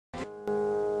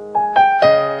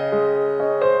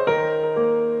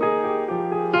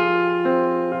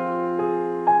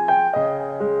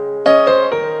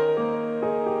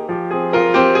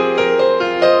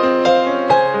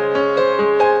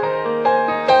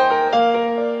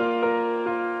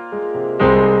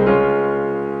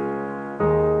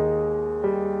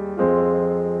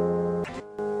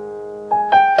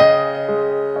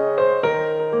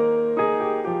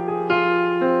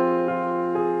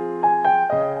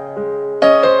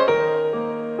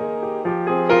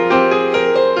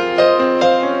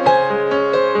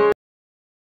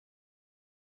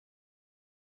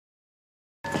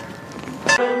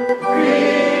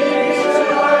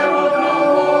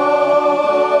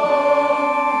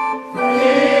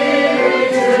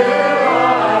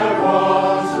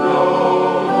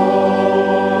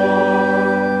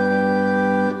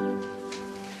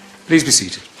Please be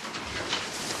seated.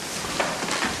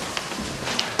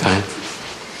 Diane.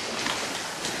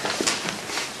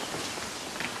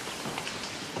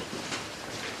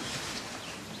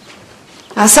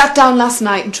 I sat down last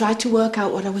night and tried to work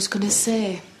out what I was going to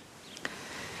say.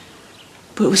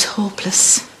 But it was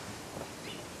hopeless.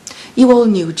 You all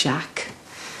knew Jack.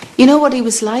 You know what he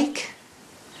was like?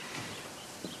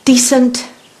 Decent,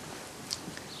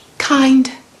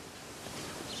 kind,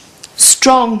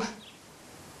 strong.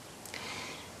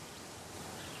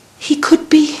 He could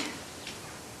be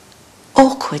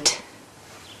awkward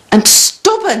and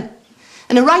stubborn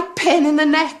and a right pain in the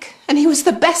neck, and he was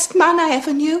the best man I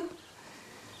ever knew.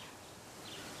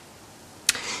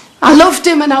 I loved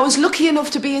him and I was lucky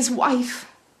enough to be his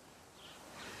wife.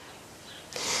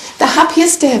 The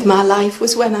happiest day of my life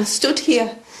was when I stood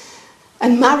here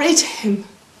and married him.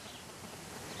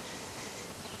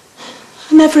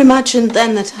 I never imagined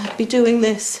then that I'd be doing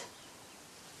this.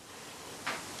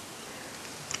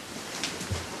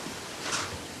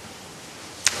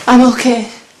 I'm okay.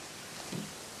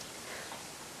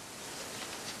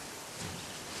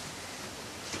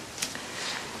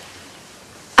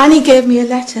 Annie gave me a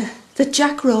letter that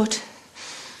Jack wrote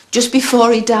just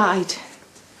before he died.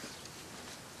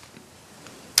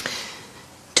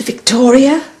 To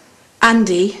Victoria,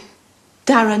 Andy,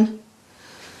 Darren,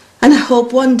 and I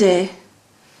hope one day,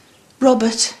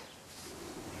 Robert.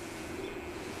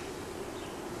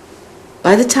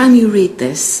 By the time you read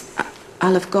this,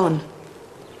 I'll have gone.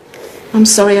 I'm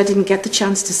sorry I didn't get the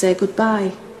chance to say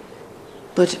goodbye,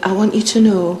 but I want you to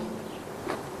know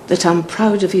that I'm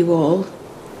proud of you all.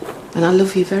 And I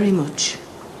love you very much.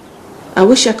 I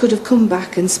wish I could have come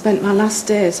back and spent my last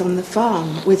days on the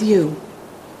farm with you,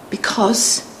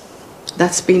 because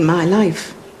that's been my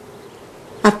life.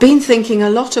 I've been thinking a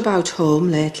lot about home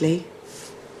lately,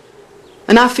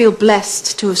 and I feel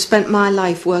blessed to have spent my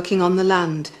life working on the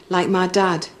land, like my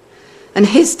dad, and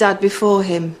his dad before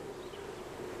him.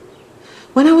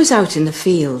 When I was out in the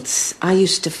fields, I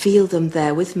used to feel them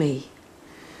there with me,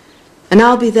 and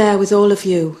I'll be there with all of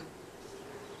you.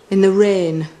 In the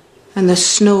rain and the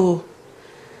snow,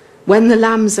 when the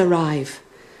lambs arrive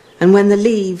and when the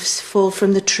leaves fall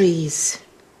from the trees.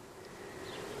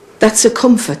 That's a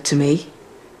comfort to me,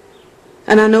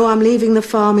 and I know I'm leaving the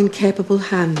farm in capable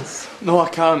hands. No, I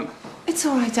can't. It's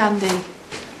all right, Andy.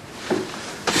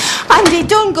 Andy,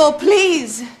 don't go,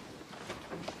 please.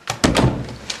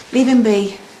 Leave him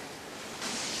be.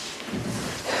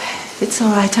 It's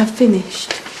all right, I've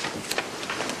finished.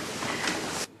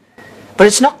 But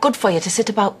it's not good for you to sit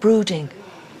about brooding.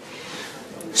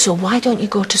 So why don't you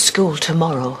go to school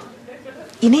tomorrow?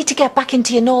 You need to get back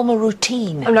into your normal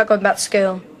routine. I'm not going back to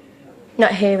school.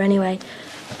 Not here, anyway.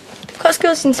 I've got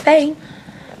schools in Spain.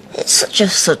 It's such a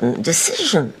sudden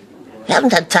decision. You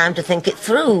haven't had time to think it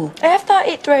through. I have thought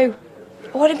it through.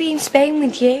 I want to be in Spain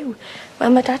with you,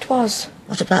 where my dad was.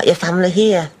 What about your family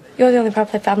here? You're the only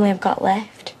proper family I've got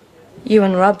left. You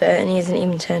and Robert, and he hasn't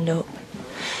even turned up.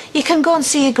 You can go and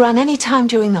see your gran any time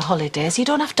during the holidays. You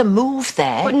don't have to move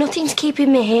there. But nothing's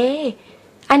keeping me here.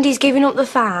 Andy's giving up the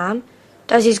farm.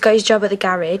 Dazzy's got his job at the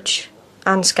garage.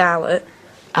 And Scarlett.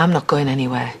 I'm not going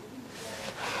anywhere.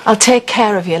 I'll take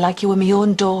care of you like you were my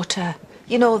own daughter.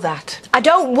 You know that. I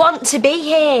don't want to be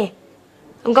here.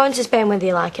 I'm going to Spain whether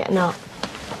you like it or not.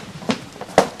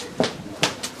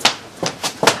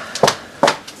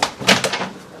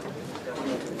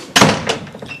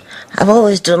 I've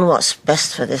always done what's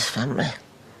best for this family.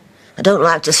 I don't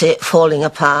like to see it falling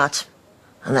apart,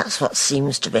 and that's what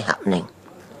seems to be happening.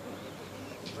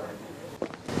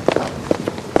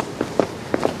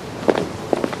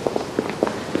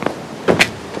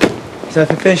 So if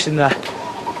you're finished in there,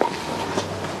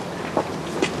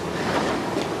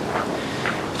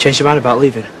 you changed your mind about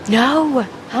leaving? No.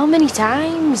 How many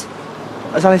times?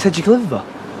 Has Annie said you can live with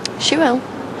her? She will.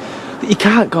 But you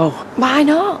can't go. Why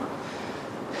not?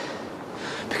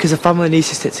 Because the family needs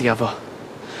to stick together.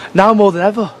 Now more than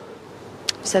ever.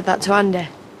 I've said that to Andy.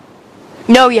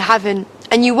 No, you haven't.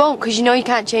 And you won't, because you know you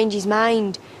can't change his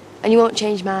mind. And you won't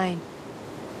change mine.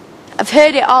 I've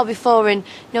heard it all before, and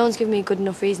no one's given me a good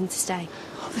enough reason to stay.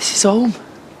 Oh, this is home.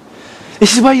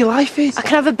 This is where your life is. I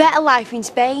can have a better life in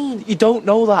Spain. You don't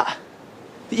know that.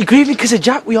 That you're grieving because of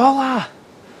Jack, we all are.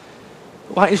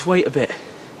 Why don't you just wait a bit?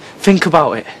 Think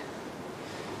about it.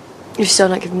 You've still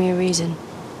not given me a reason.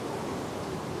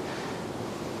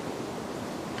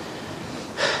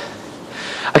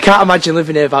 I can't imagine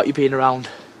living here without you being around.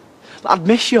 I'd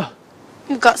miss you.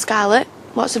 You've got Scarlett.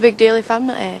 What's the big deal if I'm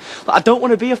not here? I don't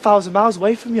want to be 1,000 miles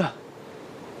away from you.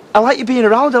 I like you being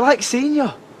around, I like seeing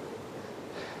you.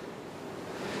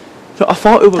 No, I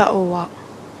thought it would... That or what?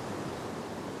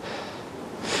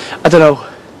 I don't know.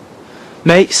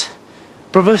 Mates?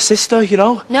 Brother, sister, you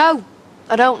know? No,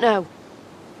 I don't know.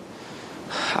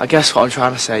 I guess what I'm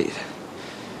trying to say.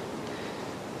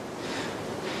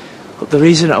 Look, the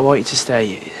reason I want you to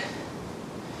stay...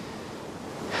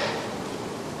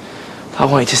 I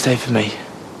want you to stay for me.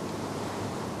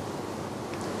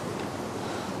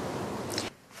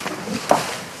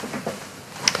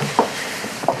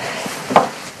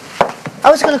 I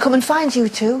was going to come and find you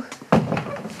two.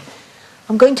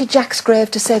 I'm going to Jack's grave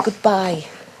to say goodbye.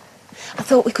 I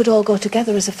thought we could all go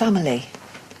together as a family.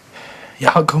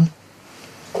 Yeah, I'll come.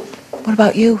 What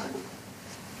about you?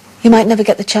 You might never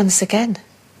get the chance again.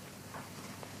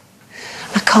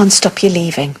 I can't stop you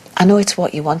leaving. I know it's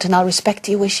what you want and I'll respect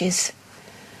your wishes.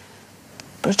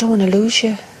 But I don't want to lose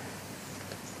you.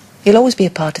 You'll always be a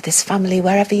part of this family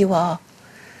wherever you are.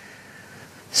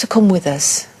 So come with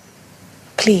us.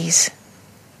 Please.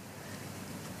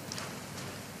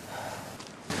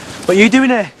 What are you doing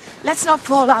here? Let's not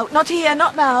fall out. Not here,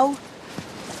 not now.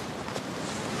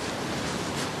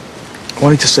 I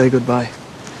wanted to say goodbye.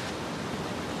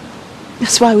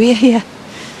 That's why we're here.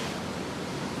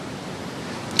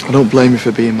 I don't blame you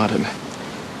for being mad at me.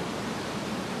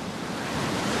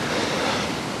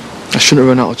 I shouldn't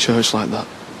have run out of church like that.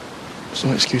 There's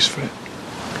no excuse for it.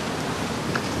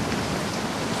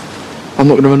 I'm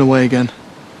not going to run away again.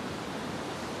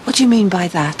 What do you mean by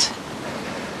that?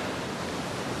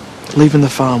 Leaving the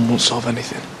farm won't solve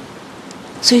anything.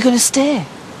 So you're going to stay?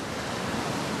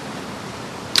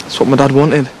 That's what my dad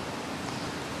wanted.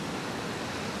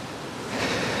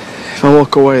 If I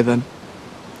walk away, then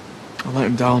I'll let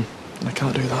him down, and I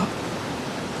can't do that.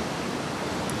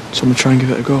 So I'm going to try and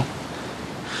give it a go.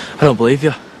 I don't believe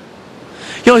you.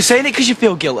 You're only saying it because you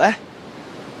feel guilty.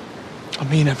 I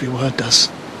mean every word, Daz.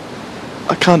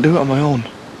 I can't do it on my own.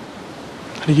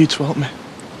 I need you to help me.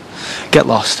 Get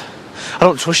lost. I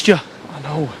don't trust you. I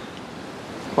know.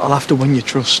 But I'll have to win your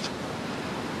trust.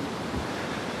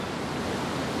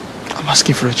 I'm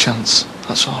asking for a chance,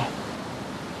 that's all.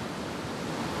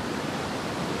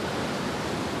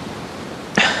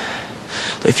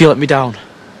 But if you let me down,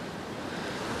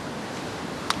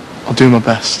 I'll do my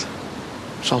best.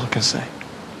 That's all I can say.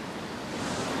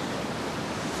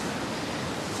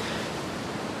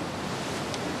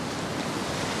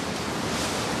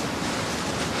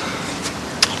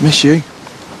 I miss you.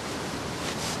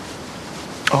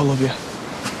 I love you.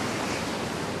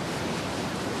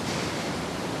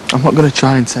 I'm not going to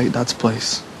try and take Dad's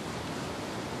place.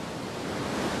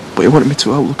 But he wanted me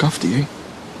to help look after you.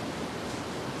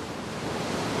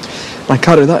 I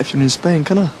can't do that if you're in Spain,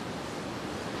 can I?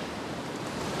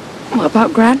 What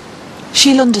about Gran?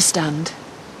 She'll understand.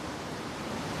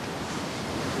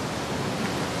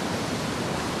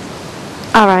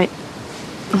 All right,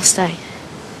 I'll stay.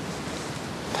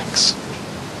 Thanks.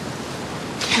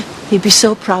 He'd be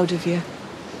so proud of you.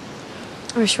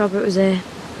 I wish Robert was here.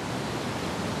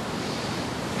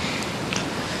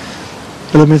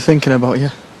 Well, I've been thinking about you.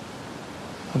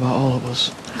 About all of us.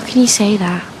 How can you say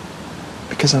that?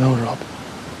 Because I know Rob.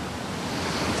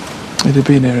 He'd have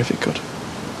been here if he could.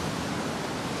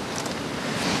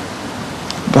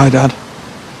 Bye, Dad.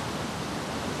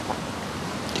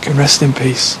 You can rest in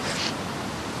peace.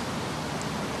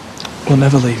 We'll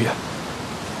never leave you.